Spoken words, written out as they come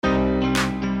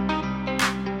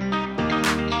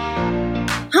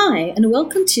Hi, and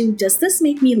welcome to Does This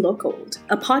Make Me Look Old?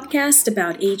 A podcast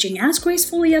about aging as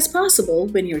gracefully as possible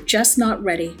when you're just not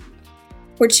ready.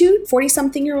 We're two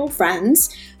 40-something-year-old friends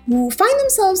who find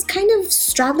themselves kind of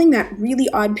straddling that really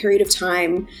odd period of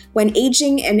time when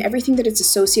aging and everything that it's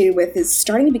associated with is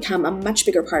starting to become a much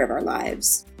bigger part of our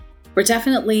lives. We're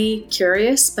definitely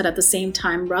curious, but at the same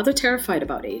time rather terrified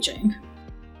about aging.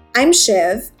 I'm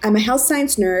Shiv. I'm a health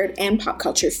science nerd and pop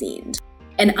culture fiend.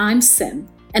 And I'm Sim,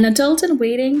 an adult in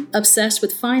waiting, obsessed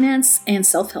with finance and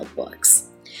self-help books.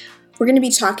 We're going to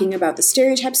be talking about the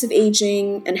stereotypes of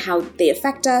aging and how they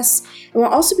affect us. And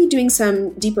we'll also be doing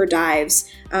some deeper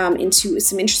dives into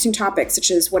some interesting topics,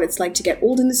 such as what it's like to get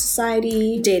old in the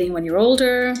society, Dating when you're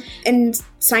older, and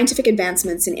scientific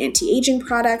advancements in anti-aging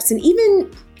products, and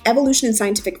even evolution in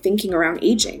scientific thinking around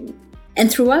aging.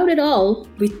 And throughout it all,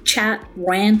 we chat,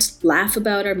 rant, laugh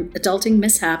about our adulting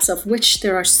mishaps, of which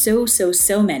there are so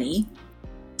many.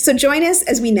 So join us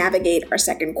as we navigate our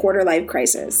second quarter life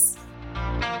crisis.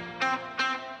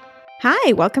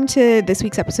 Hi, welcome to this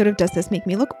week's episode of Does This Make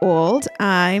Me Look Old?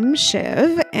 I'm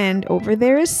Shiv, and over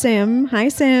there is Sim. Hi,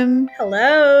 Sim.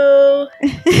 Hello.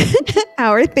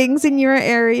 How are things in your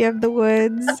area of the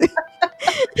woods?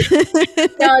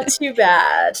 Not too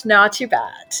bad. Not too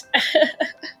bad.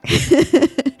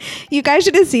 You guys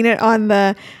should have seen it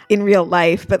in real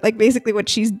life, but like basically what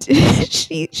she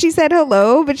said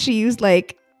hello, but she used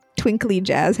like twinkly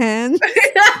jazz hands.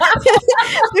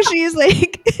 So she's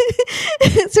like,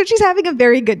 so she's having a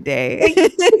very good day.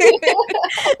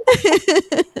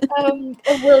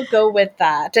 We'll go with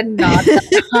that and not.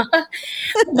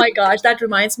 Oh my gosh, that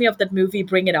reminds me of that movie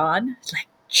Bring It On. It's like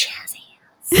jazz hands.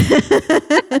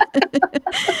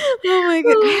 Oh my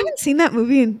god, I haven't seen that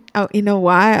movie in a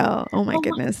while. Oh my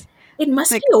goodness, it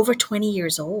must be over 20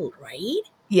 years old, right?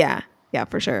 Yeah,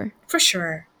 for sure. For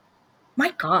sure.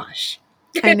 My gosh.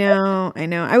 I know.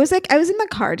 I was in the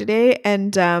car today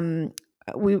and I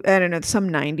don't know, some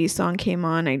 90s song came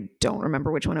on. I don't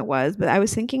remember which one it was, but I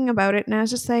was thinking about it and I was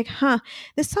just like,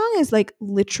 this song is like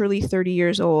literally 30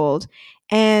 years old,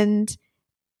 and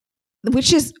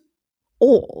which is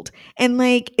old. And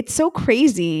like, it's so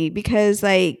crazy because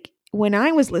like when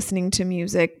I was listening to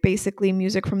music, basically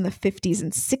music from the 50s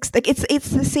and 60s, like it's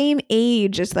the same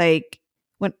age as like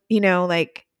when,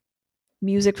 like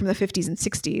music from the 50s and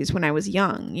 60s when I was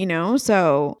young,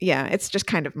 So yeah, it's just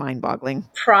kind of mind-boggling.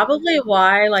 Probably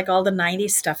why like all the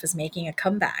 90s stuff is making a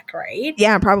comeback, right?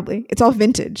 Yeah, probably. It's all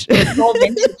vintage. It's all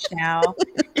vintage now.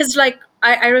 Because like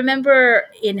I remember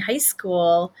in high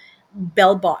school,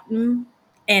 bell bottom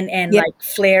and like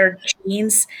flared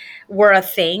jeans were a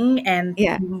thing, and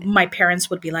my parents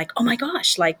would be like, oh my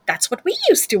gosh, like that's what we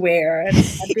used to wear, and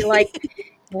I'd be like,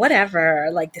 whatever,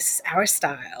 like this is our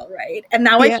style, right? And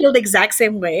now I feel the exact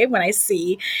same way when I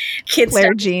see kids flared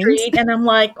down the jeans street, and I'm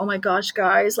like, oh my gosh,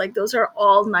 guys, like those are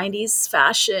all 90s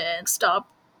fashion. Stop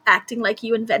acting like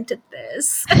you invented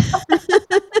this.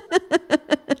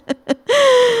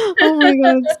 Oh my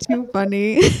god, it's too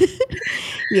funny.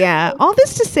 Yeah, all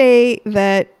this to say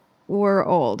that we're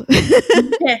old.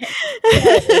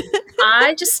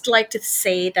 I just like to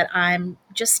say that I'm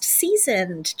just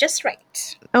seasoned, just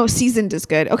right. Oh, seasoned is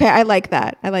good. Okay, I like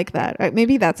that.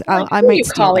 Maybe that's I Who might you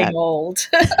steal calling that. old?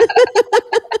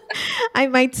 I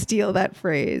might steal that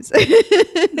phrase.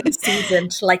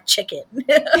 Seasoned like chicken.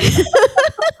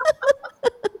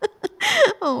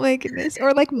 Oh my goodness.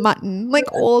 Or like mutton, like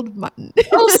old mutton.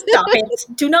 Oh, stop it.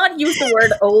 Do not use the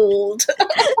word old.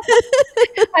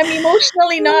 I'm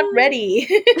emotionally not ready.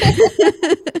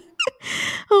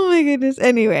 Oh my goodness.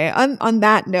 Anyway, on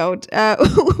that note,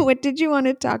 what did you want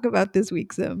to talk about this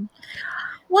week, Sim?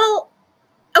 Well,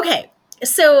 okay.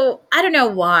 So I don't know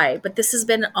why, but this has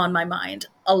been on my mind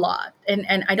a lot.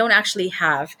 And I don't actually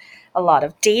have a lot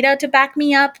of data to back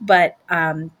me up, but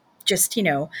just,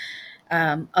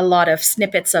 a lot of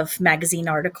snippets of magazine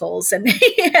articles and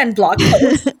and blog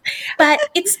posts. But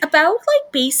it's about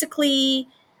like basically,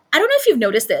 I don't know if you've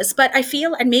noticed this, but I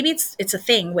feel, and maybe it's a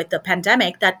thing with the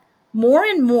pandemic, that more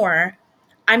and more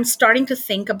I'm starting to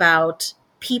think about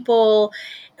people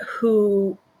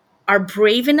who are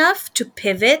brave enough to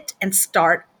pivot and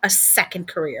start a second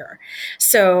career.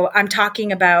 So I'm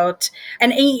talking about,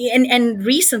 and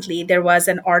recently there was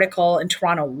an article in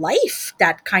Toronto Life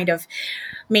that kind of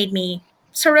made me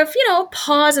sort of,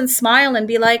 pause and smile and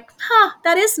be like,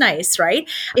 that is nice, right?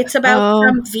 It's about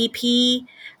some VP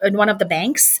in one of the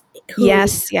banks who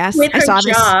yes, quit I saw her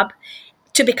job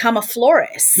to become a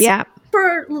florist. Yeah.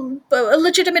 For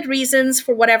legitimate reasons,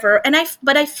 for whatever.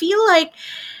 But I feel like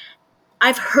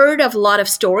I've heard of a lot of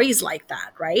stories like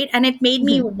that, right? And it made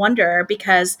me wonder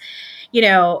because,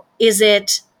 is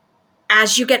it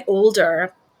as you get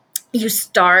older, you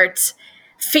start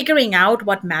figuring out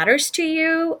what matters to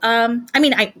you. I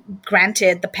mean, I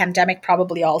granted the pandemic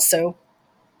probably also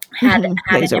had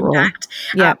Plays an a role. impact,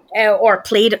 Yeah. or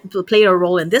played a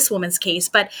role in this woman's case,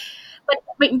 but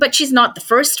she's not the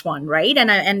first one, right?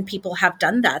 And people have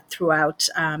done that throughout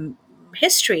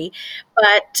history.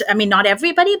 But I mean, not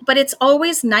everybody. But it's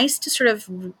always nice to sort of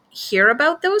hear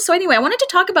about those. So anyway, I wanted to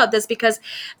talk about this because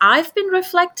I've been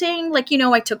reflecting. Like,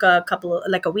 I took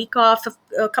like a week off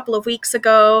a couple of weeks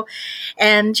ago,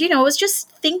 and I was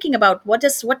just thinking about what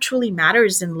truly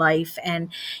matters in life, and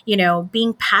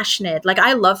being passionate. Like,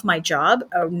 I love my job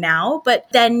now, but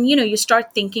then you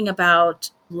start thinking about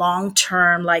long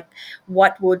term, like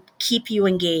what would keep you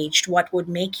engaged, what would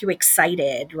make you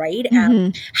excited, right?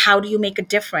 Mhm. How do you make a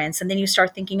difference? And then you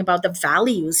start thinking about the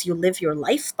values you live your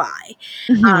life by.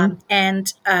 Mhm.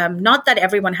 And not that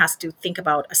everyone has to think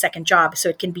about a second job, so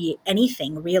it can be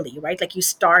anything really, right? Like, you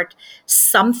start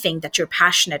something that you're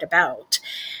passionate about.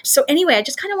 So anyway, I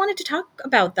just kind of wanted to talk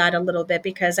about that a little bit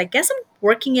because I guess I'm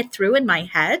working it through in my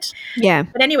head. Yeah.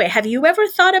 But anyway, have you ever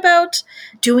thought about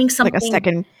doing Like a something?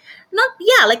 second. Not,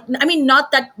 yeah, like, I mean,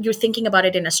 not that you're thinking about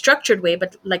it in a structured way,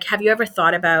 but like, have you ever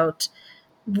thought about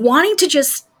wanting to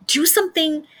just do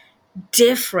something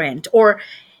different or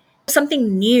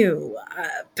something new?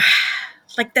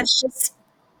 Like, that's just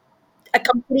a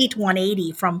complete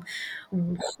 180 from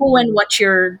who and what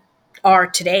you are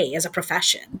today as a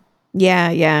profession. Yeah,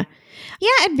 yeah. Yeah,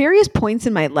 at various points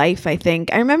in my life, I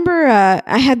think. I remember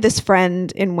I had this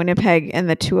friend in Winnipeg, and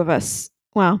the two of us,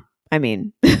 well, I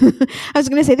mean, I was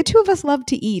going to say the two of us love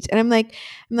to eat. And I'm like,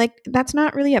 that's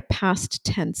not really a past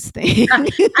tense thing.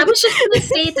 I was just going to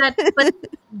say that, but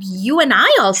you and I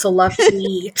also love to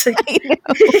eat. I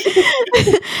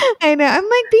know. I know. I'm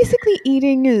like, basically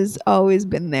eating has always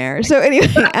been there. So anyway,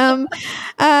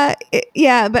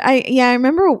 yeah, but I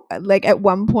remember like at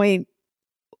one point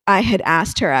I had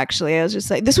asked her, actually, I was just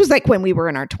like, this was like when we were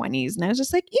in our 20s. And I was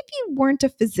just like, if you weren't a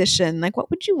physician, like, what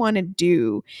would you want to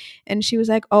do? And she was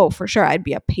like, oh, for sure, I'd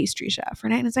be a pastry chef.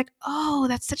 Right? And it's like, oh,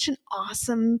 that's such an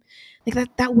awesome,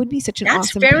 like that would be such an That's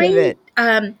awesome very, pivot.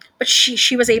 but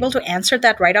she was able to answer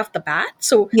that right off the bat.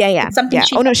 So Yeah. it's something Yeah.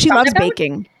 she Oh, no, she thought loves about?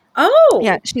 baking. Oh,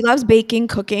 Yeah. She loves baking,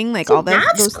 cooking, like so all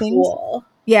that's those things. cool.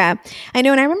 Yeah, I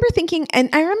know. And I remember thinking,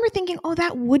 oh,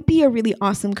 that would be a really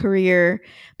awesome career.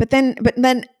 But then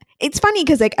it's funny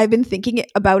because like I've been thinking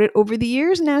about it over the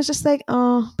years, and I was just like,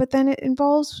 oh, but then it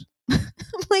involves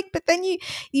like, but then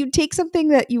you take something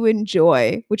that you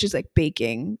enjoy, which is like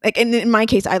baking. Like, and in my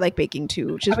case, I like baking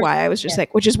too, which is why I was just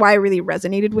like, which is why I really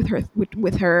resonated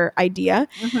with her idea.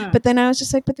 Mhm. But then I was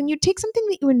just like, but then you take something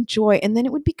that you enjoy, and then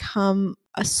it would become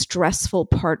a stressful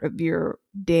part of your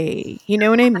day. You know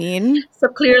what I mean? So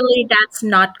clearly, that's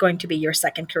not going to be your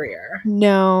second career.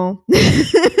 No.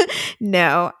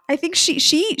 No. I think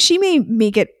she may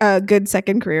make it a good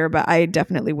second career, but I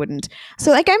definitely wouldn't.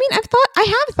 So like, I mean,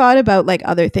 I have thought about like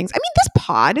other things. I mean, this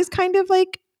pod is kind of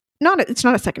like it's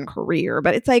not a second career,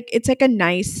 but it's like a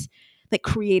nice like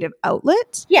creative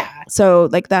outlet. Yeah. So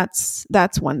like that's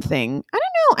one thing. I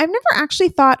don't know. I've never actually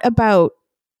thought about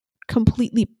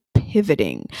completely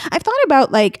pivoting. I've thought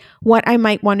about like what I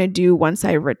might want to do once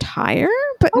I retire,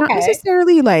 but not Okay.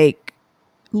 necessarily like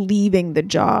leaving the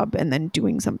job and then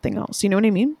doing something else. You know what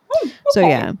I mean? So Okay.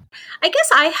 yeah. I guess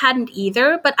I hadn't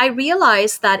either, but I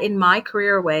realized that in my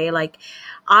career way, like,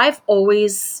 I've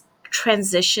always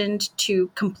transitioned to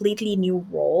completely new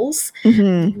roles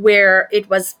Mm-hmm. where it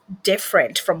was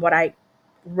different from what I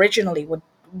originally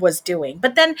was doing.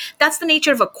 But then that's the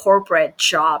nature of a corporate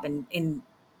job in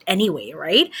anyway,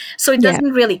 right? So it Yeah.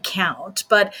 doesn't really count.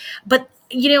 But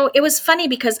it was funny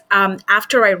because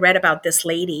after I read about this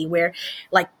lady, where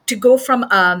like to go from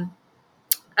a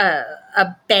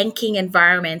banking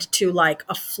environment to like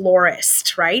a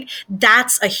florist, right?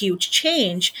 That's a huge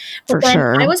change. But For then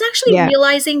sure. I was actually Yeah.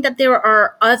 realizing that there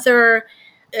are other,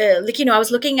 I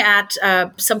was looking at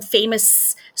some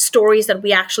famous stories that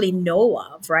we actually know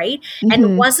of, right? And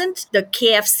Mhm. wasn't the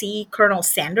KFC Colonel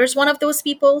Sanders one of those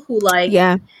people who like,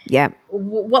 Yeah. Yeah.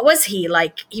 what was he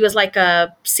like? He was like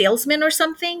a salesman or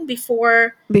something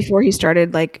before. Before he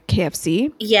started like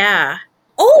KFC. Yeah.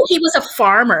 Oh, he was a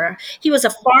farmer. He was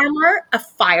a farmer, a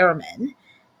fireman,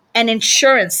 an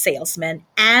insurance salesman,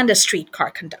 and a streetcar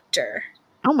conductor.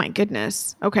 Oh my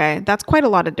goodness. Okay. That's quite a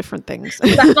lot of different things.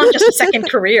 That's not just a second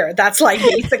career. That's like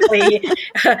basically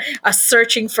a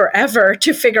searching forever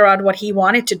to figure out what he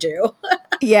wanted to do.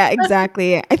 Yeah,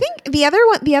 exactly. I think the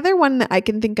other one that I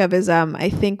can think of is I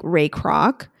think Ray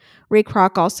Kroc. Ray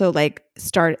Kroc also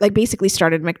basically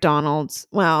started McDonald's.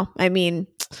 Well, I mean,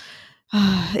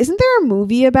 Isn't there a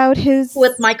movie about his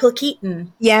With Michael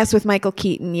Keaton. Yes, with Michael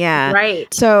Keaton, yeah.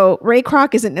 Right. So Ray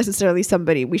Kroc isn't necessarily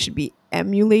somebody we should be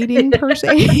emulating per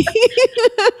se.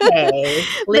 Hey,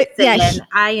 But, listen, yeah,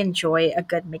 I enjoy a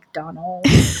good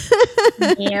McDonald's.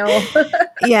 You know?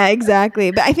 yeah,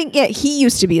 exactly. But I think, yeah, he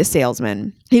used to be a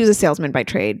salesman. He was a salesman by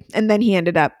trade. And then he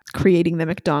ended up creating the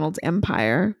McDonald's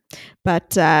empire.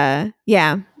 But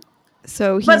yeah.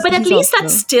 So he's, but at he's least also-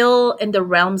 that's still in the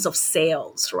realms of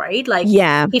sales, right? Like,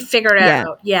 Yeah. he figured it Yeah.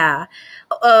 out. Yeah.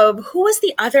 Who was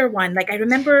the other one? Like, I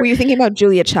remember. Were you thinking about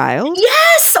Julia Child?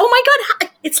 Yes. Oh my God.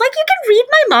 It's like you can read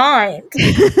my mind.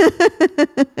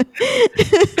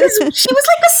 Because she was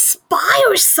like a spy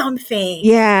or something.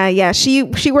 Yeah.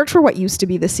 She worked for what used to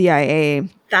be the CIA.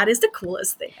 That is the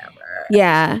coolest thing ever.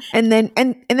 Yeah. And then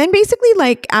basically,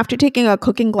 like, after taking a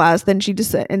cooking class, then she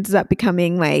just ends up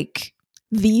becoming like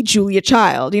the Julia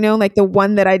Child, like the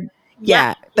one that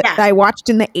that I watched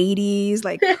in the 80s,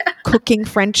 like cooking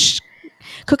French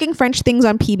things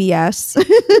on PBS.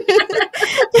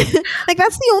 Like,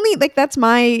 that's the only, like, that's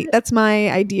my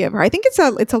idea of her. I think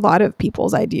it's a lot of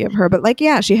people's idea of her, but like,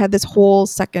 yeah, she had this whole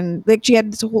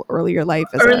earlier life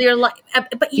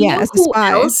but you know as a who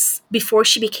spy. else before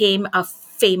she became a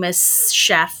famous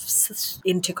chef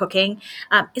into cooking?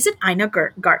 Is it Ina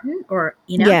Garten or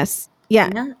Ina? Yes. Yeah.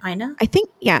 Ina? I think,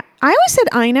 yeah. I always said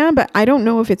Ina, but I don't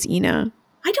know if it's Ina.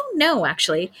 I don't know,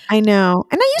 actually. I know.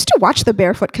 And I used to watch The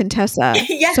Barefoot Contessa.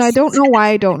 Yes. So I don't know why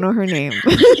I don't know her name.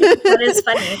 That is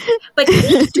funny. But she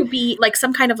used to be like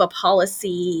some kind of a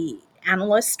policy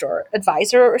analyst or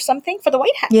advisor or something for the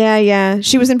White House. Yeah.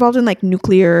 She was involved in like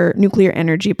nuclear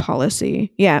energy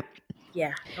policy. Yeah.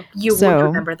 Yeah, you So- would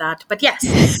remember that. But yes.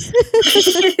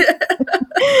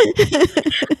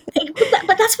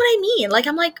 But that's what I mean. Like,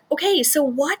 I'm like, okay, so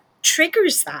what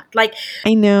triggers that? Like,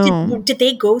 I know. did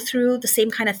they go through the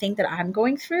same kind of thing that I'm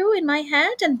going through in my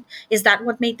head? And is that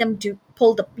what made them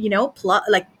pull the,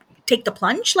 take the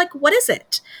plunge? Like, what is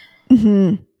it?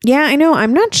 hmm Yeah, I know.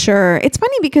 I'm not sure. It's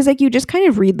funny because like you just kind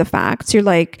of read the facts. You're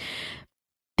like,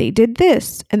 they did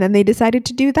this and then they decided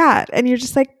to do that. And you're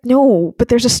just like, no, but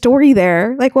there's a story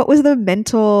there. Like, what was the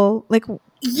mental, like,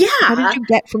 Yeah. how did you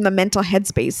get from the mental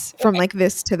headspace from like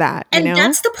this to that? And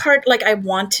that's the part like I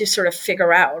want to sort of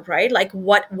figure out, right? Like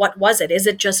what was it? Is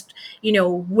it just,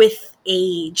 with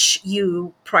age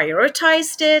you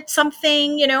prioritized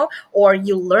something, or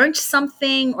you learned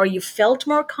something, or you felt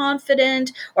more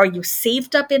confident, or you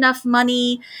saved up enough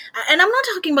money? And I'm not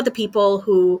talking about the people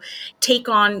who take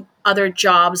on other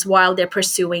jobs while they're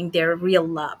pursuing their real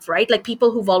love, right? Like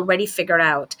people who've already figured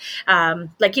out, oh,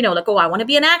 I want to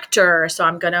be an actor, so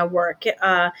I'm gonna work,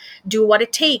 do what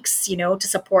it takes, to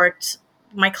support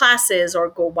my classes or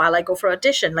while I go for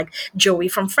audition, like Joey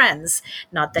from Friends.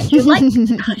 Not that you like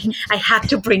I had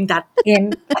to bring that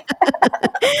in.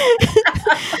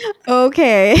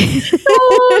 Okay.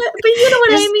 But you know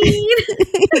what I mean.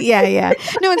 Yeah.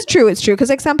 No, it's true. Because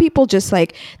like some people just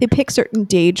like they pick certain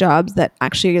day jobs that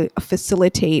actually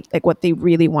facilitate like what they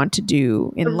really want to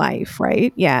do in life,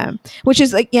 right? Yeah. Which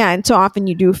is like, yeah. And so often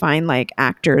you do find like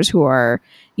actors who are,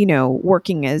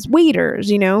 working as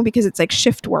waiters, because it's like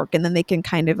shift work and then they can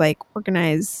kind of like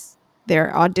organize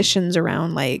their auditions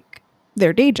around like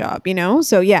their day job,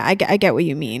 So yeah, I get what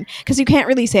you mean. Because you can't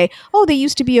really say, oh, they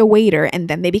used to be a waiter and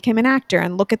then they became an actor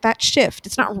and look at that shift.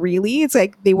 It's not really. It's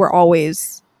like they were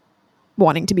always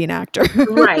wanting to be an actor.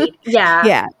 Right. Yeah.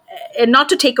 Yeah. And not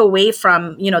to take away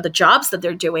from, the jobs that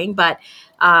they're doing, but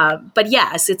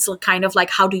yes, it's kind of like,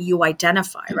 how do you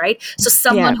identify, right? So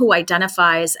someone who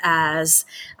identifies as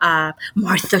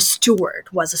Martha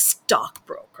Stewart was a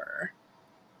stockbroker.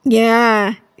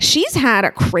 Yeah. She's had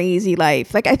a crazy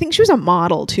life. Like, I think she was a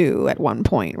model too at one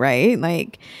point, right?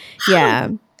 Like, yeah.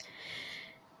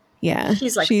 Yeah.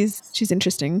 She's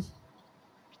interesting.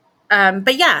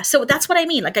 But yeah, so that's what I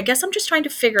mean. Like, I guess I'm just trying to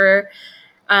figure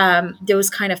those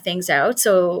kind of things out.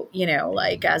 So,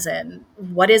 like, as in,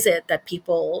 what is it that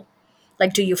people,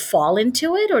 like, do you fall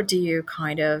into it or do you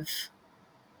kind of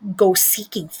go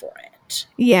seeking for it?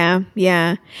 Yeah.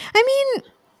 I mean,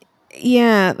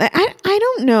 yeah, I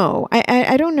don't know.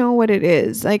 I don't know what it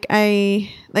is. And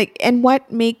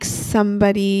what makes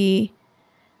somebody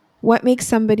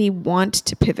want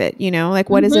to pivot, Like,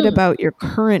 what is it about your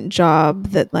current job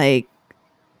that, like,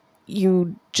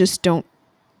 you just don't,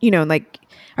 like,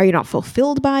 are you not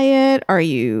fulfilled by it? Are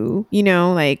you,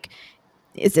 like,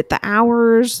 is it the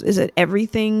hours? Is it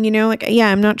everything? Like, yeah,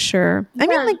 I'm not sure. I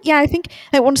mean, like, yeah, I think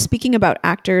that when speaking about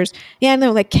actors, yeah,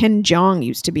 no, like Ken Jeong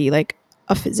used to be like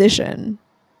a physician.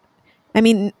 I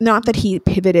mean, not that he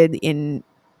pivoted in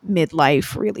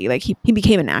midlife, really. Like he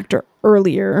became an actor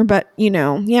earlier, but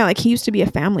like he used to be a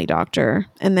family doctor,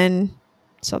 and then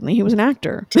suddenly he was an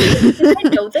actor. Did I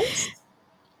know this?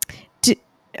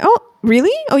 Oh,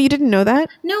 really? Oh, you didn't know that?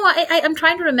 No, I'm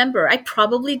trying to remember. I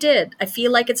probably did. I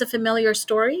feel like it's a familiar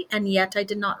story, and yet I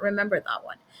did not remember that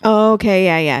one. Oh,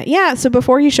 okay. Yeah. So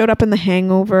before he showed up in The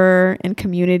Hangover and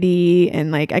Community,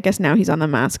 and like, I guess now he's on The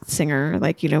Masked Singer,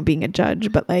 like, being a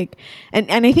judge, but like,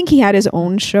 and I think he had his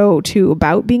own show too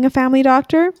about being a family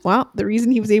doctor. Well, the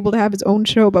reason he was able to have his own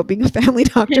show about being a family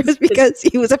doctor is because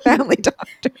he was a family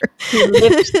doctor.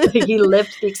 He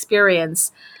lived the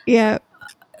experience. Yeah.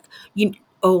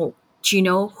 Do you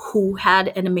know who had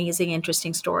an amazing,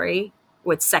 interesting story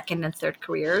with second and third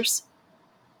careers?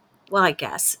 Well, I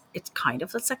guess it's kind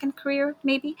of a second career,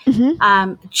 maybe.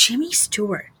 Mm-hmm. Jimmy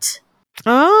Stewart.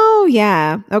 Oh,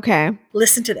 yeah. Okay.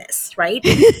 Listen to this, right?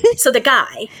 So the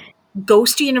guy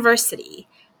goes to university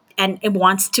and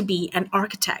wants to be an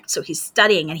architect. So he's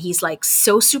studying, and he's like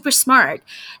so super smart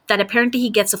that apparently he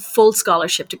gets a full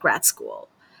scholarship to grad school.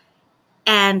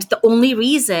 And the only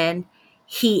reason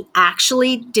he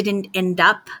actually didn't end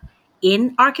up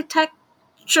in architecture,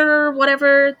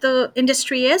 whatever the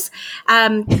industry is.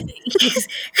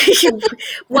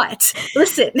 What?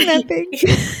 Listen. Nothing.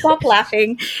 Stop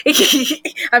laughing.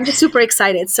 I'm just super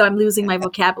excited, so I'm losing my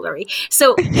vocabulary.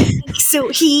 So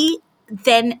he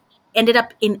then ended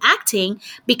up in acting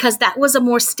because that was a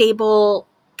more stable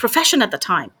profession at the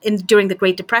time during the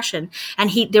Great Depression, and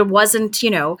there wasn't,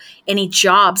 any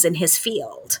jobs in his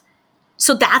field.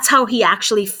 So that's how he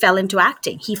actually fell into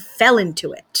acting. He fell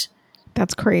into it.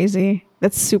 That's crazy.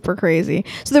 That's super crazy.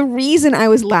 So the reason I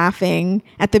was laughing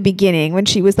at the beginning when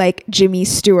she was like Jimmy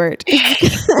Stewart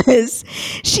is because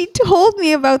she told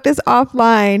me about this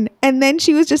offline, and then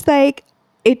she was just like,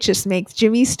 it just makes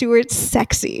Jimmy Stewart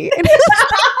sexy. And I was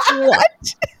like,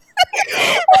 what?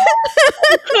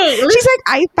 She's like,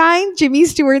 I find Jimmy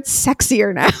Stewart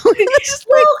sexier now.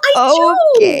 I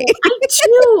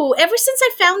do. Ever since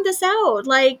I found this out,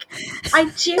 like, I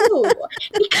do.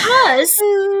 Because,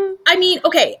 I mean,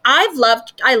 okay, I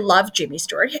love Jimmy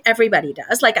Stewart. Everybody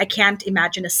does. Like, I can't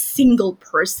imagine a single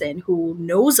person who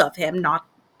knows of him not,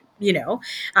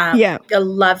 I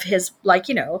love his, like,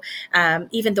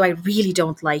 even though I really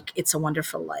don't like It's a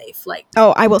Wonderful Life. Like,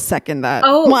 oh, I will second that.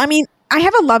 Oh, well, I mean, I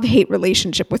have a love-hate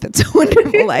relationship with It's a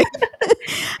Wonderful Life.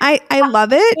 I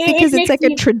love it because it's like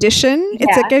a tradition. Yeah.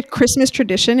 It's like a Christmas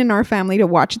tradition in our family to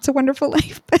watch It's a Wonderful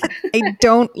Life. But I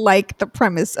don't like the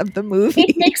premise of the movie.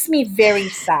 It makes me very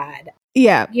sad.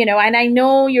 Yeah. And I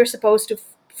know you're supposed to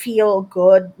feel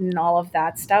good and all of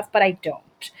that stuff, but I don't.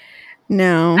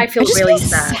 No. I feel really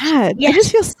sad. Yes. I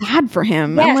just feel sad for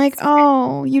him. Yes. I'm like,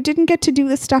 oh, you didn't get to do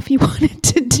the stuff you wanted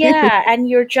to do. Yeah, and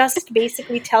you're just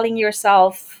basically telling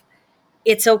yourself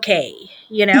it's okay,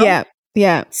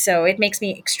 Yeah. So it makes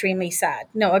me extremely sad.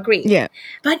 No, agreed. Yeah.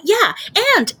 But yeah,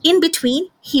 and in between,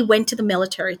 he went to the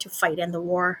military to fight in the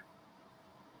war.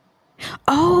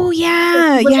 Oh,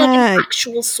 yeah. He was like an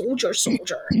actual soldier.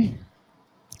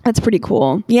 That's pretty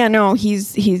cool. Yeah, no,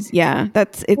 he's it's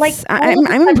like,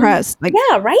 I'm impressed. Like,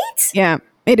 yeah, right? Yeah,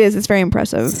 it is. It's very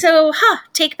impressive. So,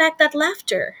 take back that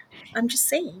laughter. I'm just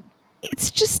saying. It's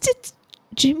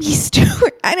Jimmy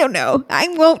Stewart. I don't know. I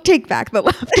won't take back the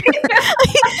laughter.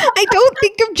 I don't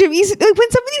think of Jimmy.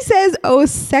 When somebody says, "Oh,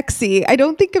 sexy," I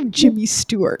don't think of Jimmy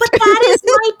Stewart. But that is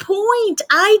my point.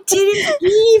 I didn't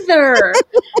either.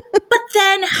 But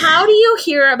then, how do you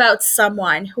hear about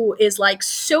someone who is like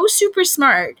so super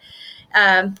smart?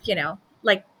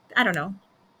 Like, I don't know.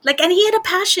 Like, and he had a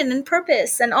passion and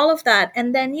purpose and all of that.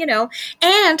 And then,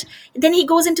 and then he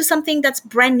goes into something that's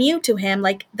brand new to him,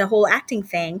 like the whole acting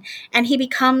thing. And he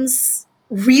becomes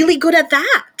really good at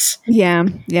that. Yeah.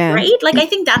 Yeah. Right? Like, I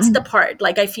think that's the part.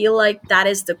 Like, I feel like that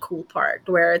is the cool part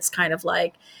where it's kind of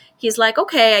like, he's like,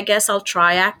 okay, I guess I'll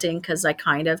try acting because I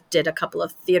kind of did a couple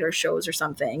of theater shows or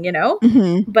something,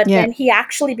 Mm-hmm. But then he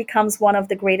actually becomes one of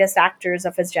the greatest actors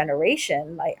of his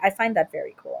generation. Like, I find that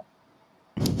very cool.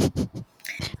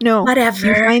 No, whatever.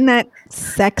 You find that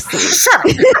sexy.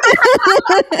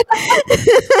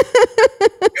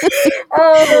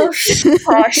 Oh,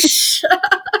 gosh.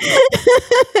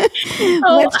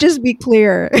 Let's just be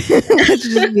clear.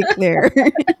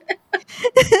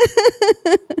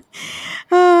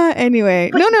 Anyway,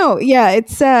 no. Yeah,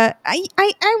 it's. I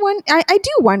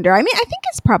do wonder. I mean, I think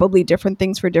it's probably different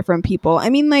things for different people. I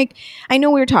mean, like, I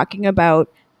know we were talking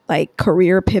about like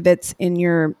career pivots in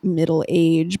your middle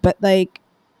age, but like.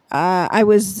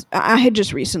 I had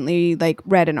just recently like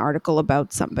read an article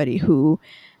about somebody who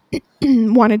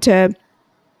wanted to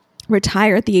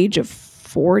retire at the age of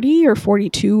 40 or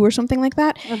 42 or something like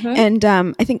that. Mhm. And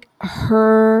I think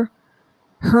her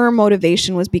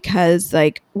motivation was because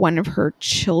like one of her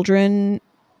children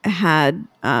had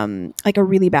like a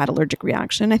really bad allergic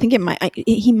reaction. I think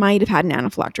he might have had an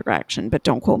anaphylactic reaction, but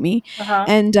don't quote me. Uh-huh.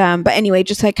 And but anyway,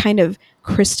 just like kind of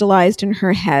crystallized in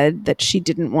her head that she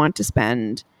didn't want to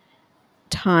spend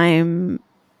time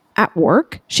at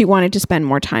work. She wanted to spend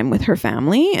more time with her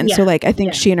family. And so Yeah. like I think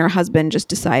Yeah. she and her husband just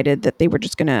decided that they were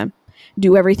just gonna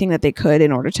do everything that they could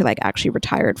in order to like actually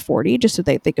retire at 40, just so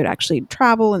they could actually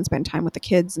travel and spend time with the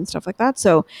kids and stuff like that.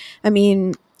 So I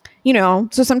mean, you know,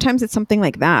 so sometimes it's something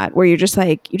like that where you're just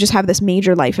like, you just have this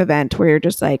major life event where you're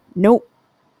just like, nope,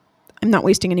 I'm not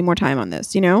wasting any more time on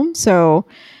this, you know? So,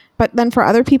 but then for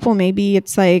other people, maybe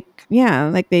it's like, yeah,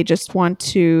 like they just want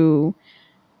to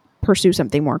pursue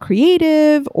something more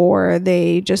creative, or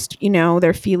they just, you know,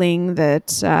 they're feeling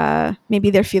that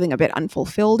maybe they're feeling a bit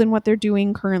unfulfilled in what they're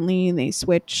doing currently and they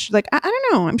switch. Like, I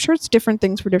don't know. I'm sure it's different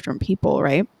things for different people,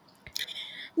 right?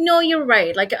 No, you're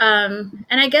right. Like, and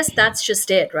I guess that's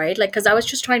just it, right? Like, because I was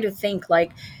just trying to think,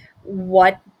 like,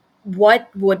 what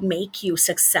would make you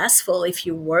successful if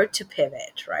you were to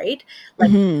pivot, right?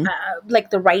 Like, Mhm.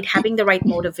 like having the right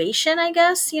motivation, I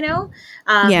guess, you know,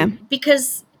 Yeah.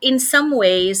 because in some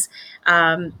ways,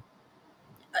 um,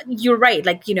 you're right.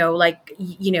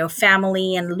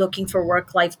 Family and looking for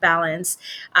work life balance,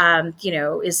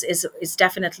 is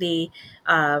definitely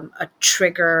a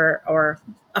trigger or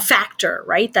a factor,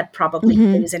 right? That probably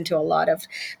Mhm. plays into a lot of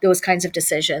those kinds of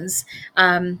decisions.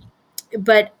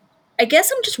 But I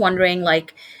guess I'm just wondering,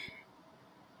 like,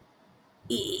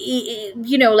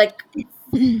 like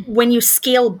when you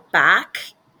scale back,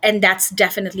 and that's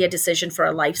definitely a decision for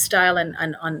a lifestyle and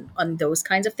on those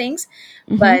kinds of things.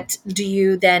 Mhm. But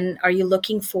are you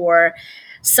looking for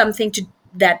something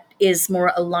that is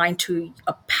more aligned to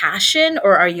a passion,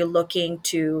 or are you looking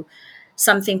to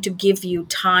something to give you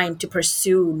time to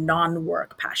pursue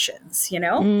non-work passions, you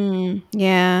know?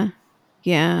 Yeah.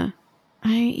 Yeah.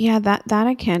 That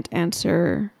I can't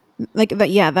answer. Like that,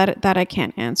 yeah, that I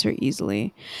can't answer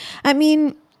easily. I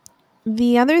mean,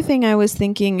 the other thing I was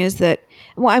thinking is that,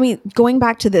 well, I mean, going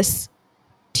back to this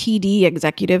TD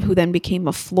executive who then became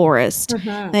a florist,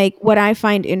 Mhm. like what I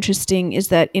find interesting is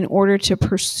that in order to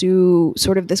pursue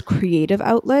sort of this creative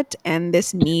outlet and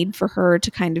this need for her to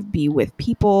kind of be with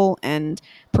people and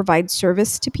provide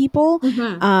service to people,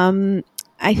 Mhm. um,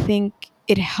 I think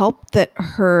it helped that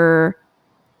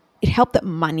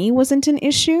money wasn't an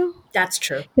issue. That's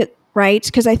true. Right?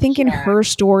 Because I think in Yeah. her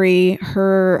story,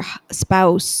 her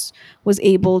spouse was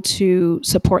able to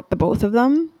support the both of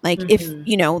them. Like if, Mhm.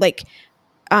 you know, like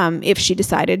if she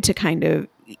decided to kind of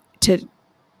to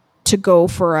to go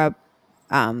for a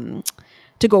um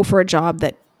to go for a job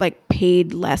that like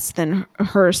paid less than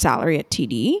her salary at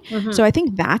TD. So Mhm. I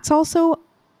think that's also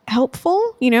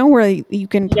helpful, you know, where you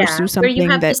can Yeah, pursue where you something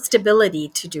have the that stability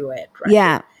to do it, right?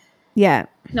 yeah. Yeah.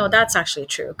 No, that's actually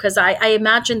true, because I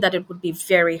imagine that it would be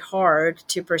very hard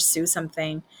to pursue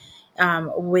something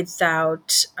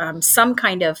without some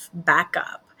kind of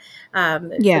backup.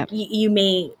 Yeah. Like you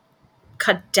may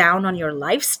cut down on your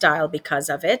lifestyle because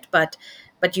of it, but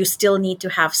you still need to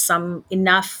have some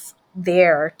enough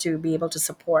there to be able to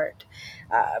support,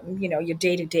 your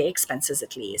day to day expenses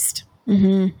at least.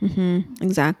 Mhm. Mhm.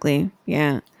 Exactly.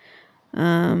 Yeah.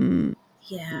 Um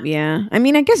Yeah. Yeah. I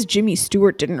mean, I guess Jimmy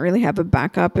Stewart didn't really have a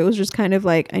backup. It was just kind of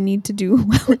like, I need to do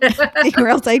well in everything or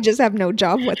else I just have no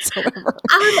job whatsoever.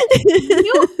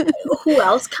 You know who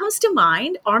else comes to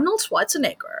mind? Arnold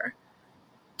Schwarzenegger.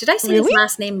 Did I say his Really?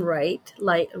 last name right?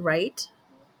 Like, right?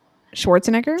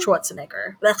 Schwarzenegger?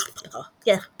 Schwarzenegger.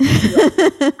 Yeah.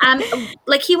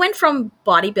 Like he went from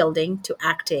bodybuilding to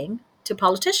acting to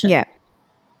politician. Yeah.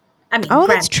 I mean, Oh,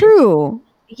 that's granted. true.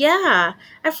 Yeah,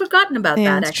 I've forgotten about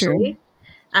Yeah, that that's true. actually.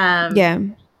 Um, Yeah.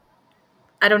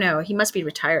 I don't know. He must be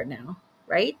retired now,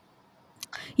 right?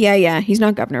 Yeah, yeah. He's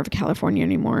not governor of California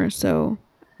anymore, so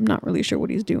I'm not really sure what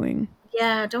he's doing.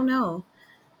 Yeah, I don't know.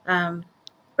 Um,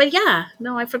 but yeah,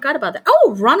 no, I forgot about that.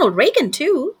 Oh, Ronald Reagan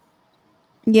too.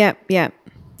 Yeah, yeah.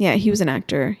 Yeah, he was an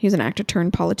actor. He was an actor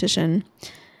turned politician.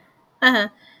 I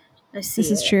This see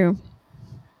is it. true.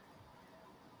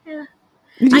 Yeah.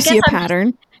 Did you I see guess a I'm just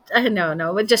pattern?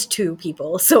 no, but just two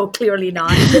people, so clearly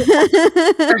not.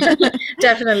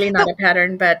 Definitely not a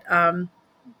pattern, but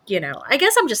I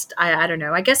guess I don't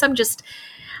know. I guess I've just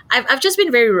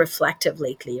been very reflective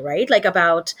lately, right? Like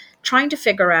about trying to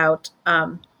figure out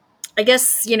I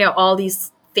guess, all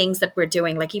these things that we're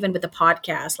doing, like even with the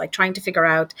podcast, like trying to figure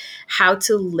out how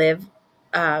to live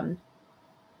um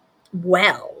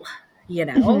well, you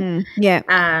know? Yeah.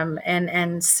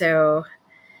 And so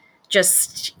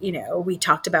just, we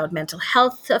talked about mental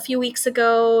health a few weeks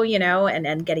ago,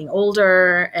 and getting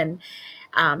older and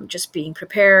just being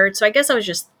prepared. So I guess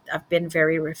I've been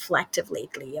very reflective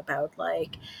lately about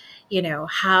like,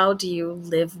 how do you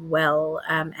live well,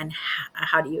 and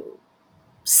how do you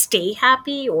stay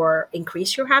happy or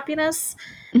increase your happiness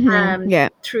Yeah.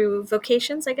 through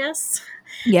vocations, I guess.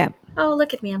 Yeah. Oh,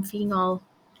 look at me. I'm feeling all,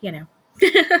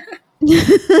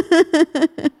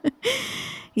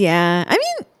 Yeah. I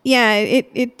mean, yeah,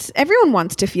 it's everyone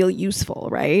wants to feel useful,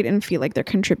 right? And feel like they're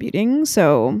contributing.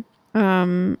 So,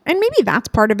 and maybe that's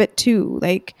part of it too.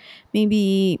 Like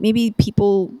maybe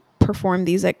people perform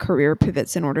these like career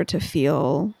pivots in order to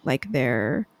feel like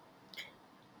they're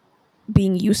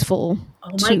being useful oh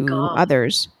my to God.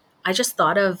 others. I just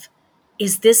thought of,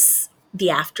 is this the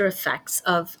after effects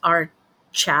of our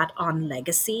chat on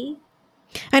legacy?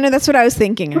 I know, that's what I was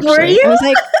thinking, actually. Were you? I was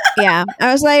like, yeah.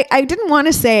 I was like, I didn't want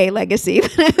to say legacy,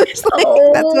 but I was like,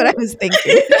 that's what I was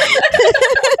thinking.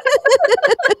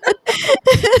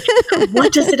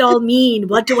 What does it all mean?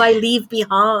 What do I leave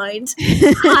behind?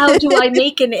 How do I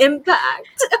make an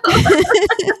impact?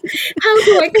 How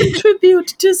do I contribute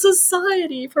to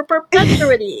society for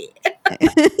perpetuity?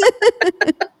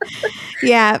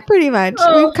 Yeah, pretty much.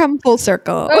 Oh. We've come full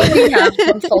circle. Oh, we have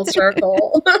come full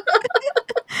circle.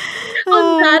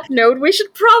 On that note, we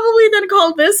should probably then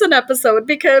call this an episode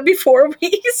because before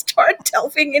we start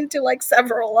delving into like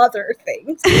several other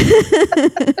things.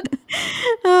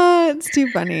 It's too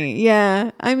funny.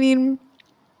 Yeah. I mean,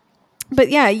 but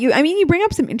yeah, you bring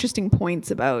up some interesting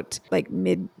points about like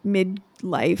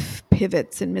midlife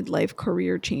pivots and midlife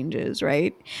career changes,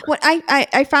 right? What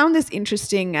I found this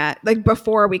interesting like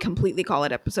before we completely call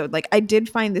it episode, like I did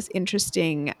find this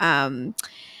interesting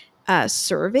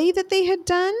survey that they had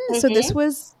done. Mm-hmm. So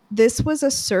this was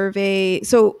a survey.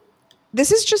 So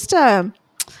this is just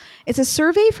it's a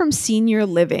survey from Senior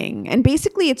Living, and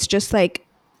basically it's just like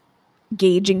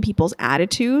gauging people's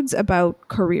attitudes about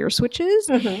career switches.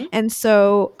 Mm-hmm. And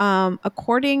so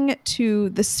according to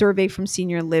the survey from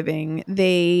Senior Living,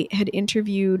 they had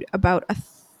interviewed about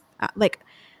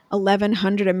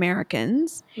 1,100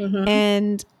 Americans. Mm-hmm.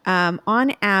 And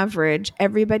on average,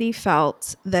 everybody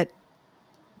felt that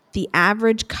the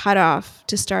average cutoff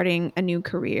to starting a new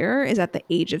career is at the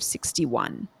age of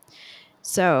 61.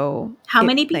 So how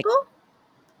many people?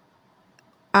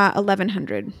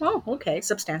 1,100. Oh, okay,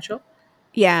 substantial.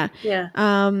 Yeah. Yeah.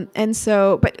 And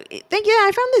so, but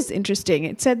I found this interesting.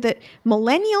 It said that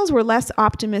millennials were less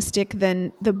optimistic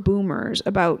than the boomers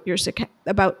about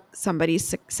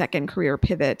somebody's second career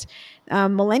pivot.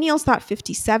 Millennials thought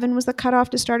 57 was the cutoff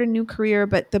to start a new career,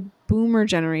 but the boomer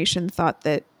generation thought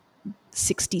that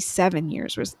 67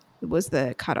 years was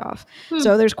the cutoff.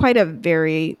 So there's quite a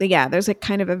there's like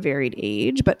kind of a varied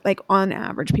age, but like on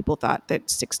average, people thought that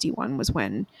 61 was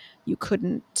when you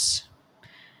couldn't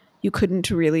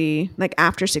really, like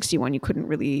after 61, you couldn't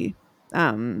really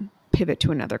pivot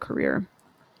to another career.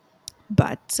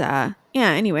 But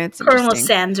anyway, it's Colonel interesting.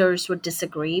 Sanders would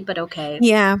disagree, but okay.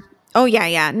 Yeah. Oh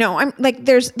yeah. No, I'm like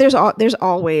there's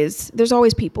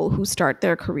always people who start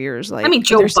their careers like. I mean,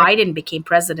 Joe Biden became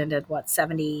president at what,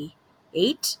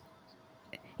 78?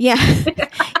 Yeah.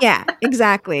 Yeah.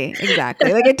 Exactly.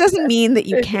 Like it doesn't mean that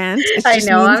you can't. It I just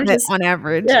know, means I'm that just- on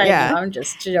average. Yeah, Yeah. I know, I'm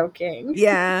just joking.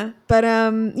 Yeah. But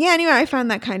anyway, I found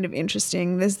that kind of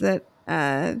interesting. There's that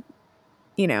on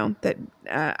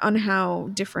how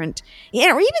different,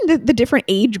 or even the different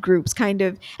age groups kind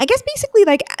of, I guess basically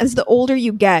like as the older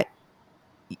you get,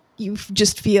 you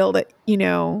just feel that,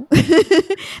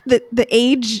 the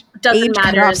age Doesn't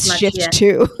matter cutoffs as much, shift yeah.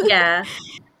 too. Yeah.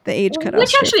 The age cutoffs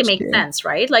Which actually shift makes too. sense,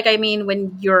 right? Like, I mean,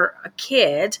 when you're a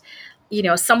kid,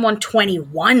 someone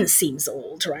 21 seems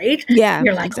old, right? Yeah.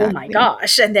 You're like, oh my exactly.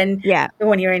 gosh. And then Yeah.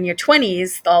 when you're in your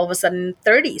 20s, all of a sudden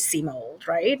 30s seem old,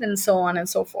 right? And so on and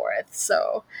so forth.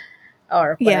 So,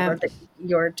 or whatever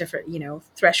your different,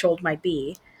 threshold might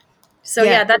be. So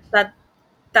Yeah. that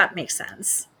makes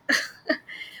sense.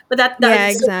 But Yeah,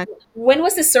 exactly. When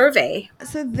was the survey?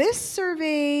 So this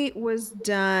survey was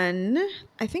done,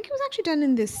 I think it was actually done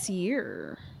in this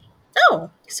year.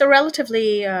 Oh, so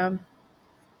relatively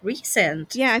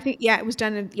recent. Yeah, I think it was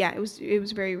done it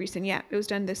was very recent. Yeah, it was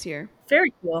done this year.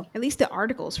 Very cool. At least the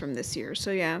article's from this year.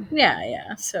 So yeah.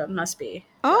 Yeah. So it must be.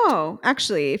 Oh,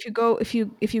 actually, if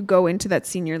you go into that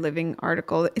Senior Living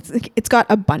article, it's got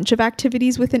a bunch of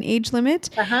activities with an age limit.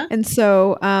 Uh-huh. And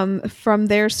so from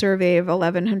their survey of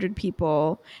 1,100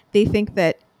 people, they think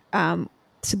that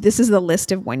so this is the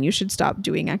list of when you should stop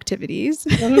doing activities.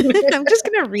 I'm just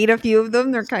going to read a few of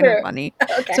them. They're kind of funny.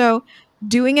 Okay. So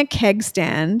doing a keg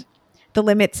stand, The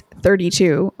limit's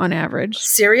 32 on average.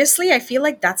 Seriously, I feel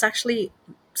like that's actually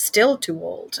still too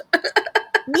old.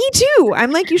 Me too.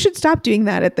 I'm like, you should stop doing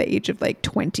that at the age of like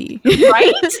 20.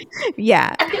 Right?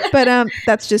 Yeah. But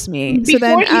that's just me. Before so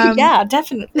then yeah,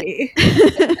 definitely.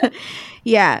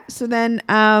 yeah. So then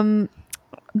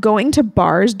going to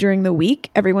bars during the week,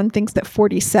 everyone thinks that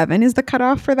 47 is the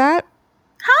cutoff for that.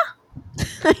 Huh?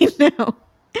 I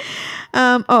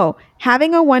know.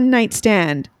 Having a one night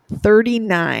stand,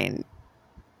 39.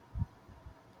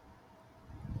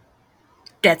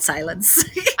 Dead silence.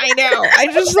 I know.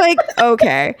 I just like,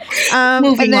 okay.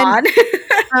 Moving on.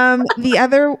 The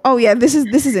other, this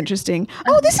is interesting.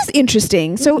 This is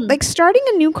interesting. So like starting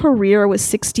a new career was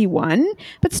 61,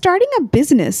 but starting a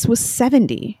business was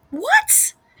 70.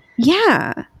 What?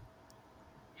 Yeah.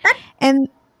 And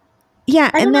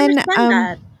I don't understand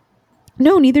that.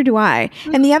 No, neither do I.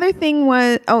 And the other thing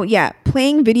was,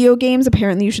 playing video games,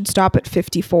 apparently you should stop at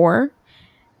 54.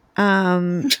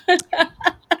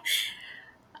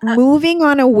 Moving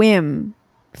on a whim,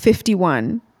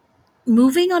 51.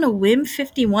 Moving on a whim,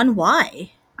 51.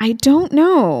 Why? I don't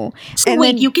know. So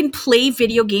wait, you can play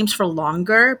video games for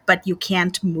longer, but you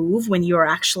can't move when you're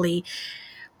actually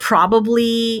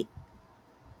probably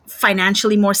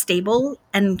financially more stable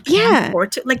and can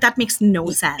afford to, like, that makes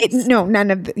no sense. None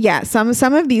of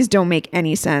some of these don't make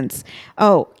any sense.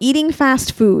 Eating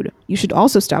fast food, you should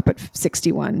also stop at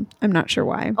 61. I'm not sure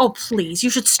why. Oh, please, you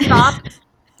should stop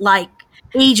like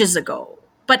ages ago,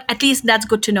 but at least that's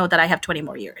good to know that I have 20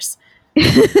 more years.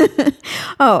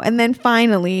 And then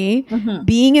finally,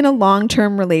 being in a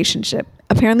long-term relationship,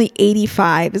 apparently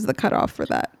 85 is the cutoff for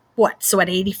that. What, so at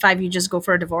 85 you just go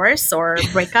for a divorce or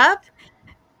break up?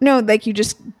 No, like you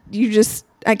just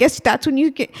I guess that's when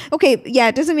you get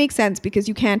it doesn't make sense because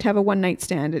you can't have a one night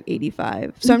stand at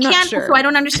 85. So I'm not sure. So I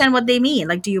don't understand what they mean.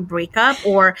 Like, do you break up,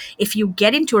 or if you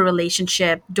get into a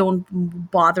relationship, don't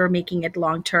bother making it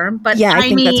long term? But yeah, I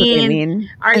think that's what they mean.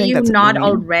 Are you not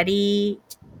already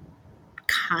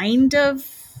kind of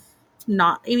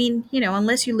not? I mean,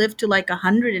 unless you live to like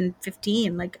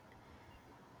 115, like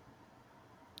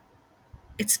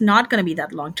it's not going to be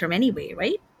that long term anyway,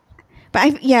 right?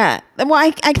 But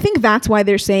I think that's why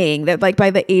they're saying that, like, by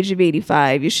the age of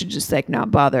 85, you should just like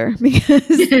not bother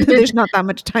because there's not that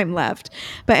much time left.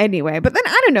 But anyway, but then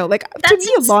I don't know, like to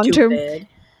me a long term,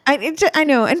 I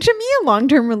know, and to me a long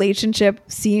term relationship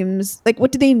seems like,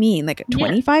 what do they mean? Like a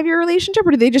 25-year relationship,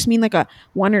 or do they just mean like a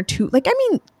 1 or 2? Like, I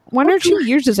mean, 1 or 2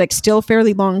 years is like still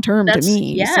fairly long term to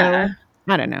me. Yeah. So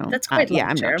I don't know. That's quite long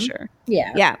I'm term. not sure.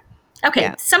 Yeah.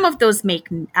 Okay, some of those make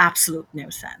absolute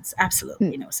no sense.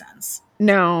 Absolutely no sense.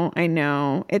 No, I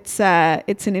know. It's an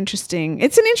interesting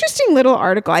little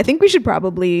article. I think we should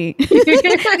probably maybe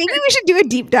we should do a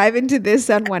deep dive into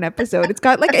this on one episode. It's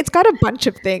got a bunch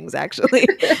of things actually.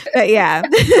 But yeah.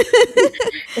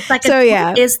 It's like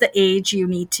is the age you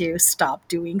need to stop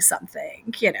doing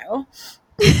something,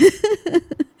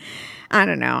 I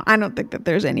don't know. I don't think that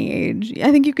there's any age.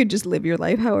 I think you could just live your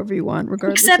life however you want,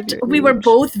 regardless. Except we were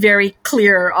both very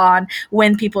clear on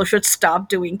when people should stop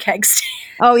doing keg stands.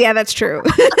 Oh yeah, that's true.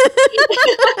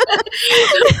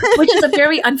 Which is a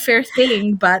very unfair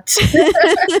thing, but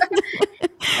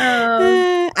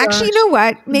actually, you know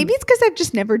what? Maybe it's because I've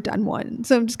just never done one,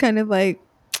 so I'm just kind of like,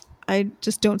 I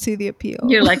just don't see the appeal.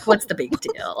 You're like, what's the big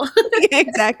deal? Yeah,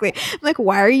 exactly. I'm like,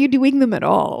 why are you doing them at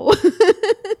all?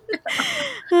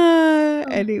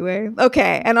 Anyway,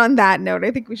 okay. And on that note,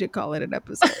 I think we should call it an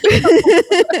episode.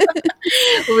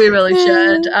 We really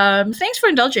should. Thanks for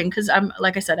indulging, because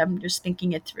like I said, I'm just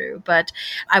thinking it through. But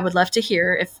I would love to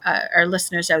hear if our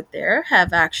listeners out there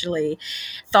have actually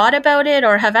thought about it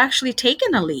or have actually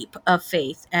taken a leap of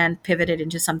faith and pivoted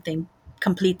into something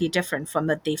completely different from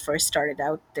that they first started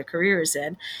out their careers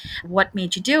in. What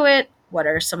made you do it? What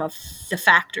are some of the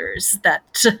factors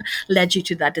that led you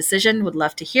to that decision? Would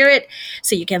love to hear it.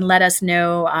 So you can let us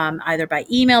know either by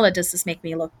email at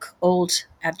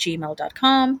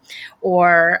doesthis-make-me-look-old@gmail.com,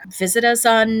 or visit us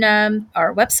on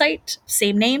our website,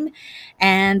 same name,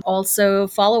 and also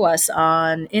follow us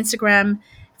on Instagram,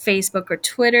 Facebook, or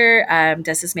Twitter.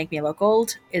 Does This Make Me Look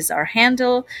Old is our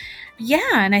handle. Yeah,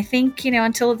 and I think,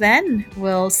 until then,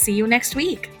 we'll see you next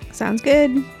week. Sounds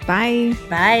good. Bye.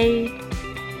 Bye.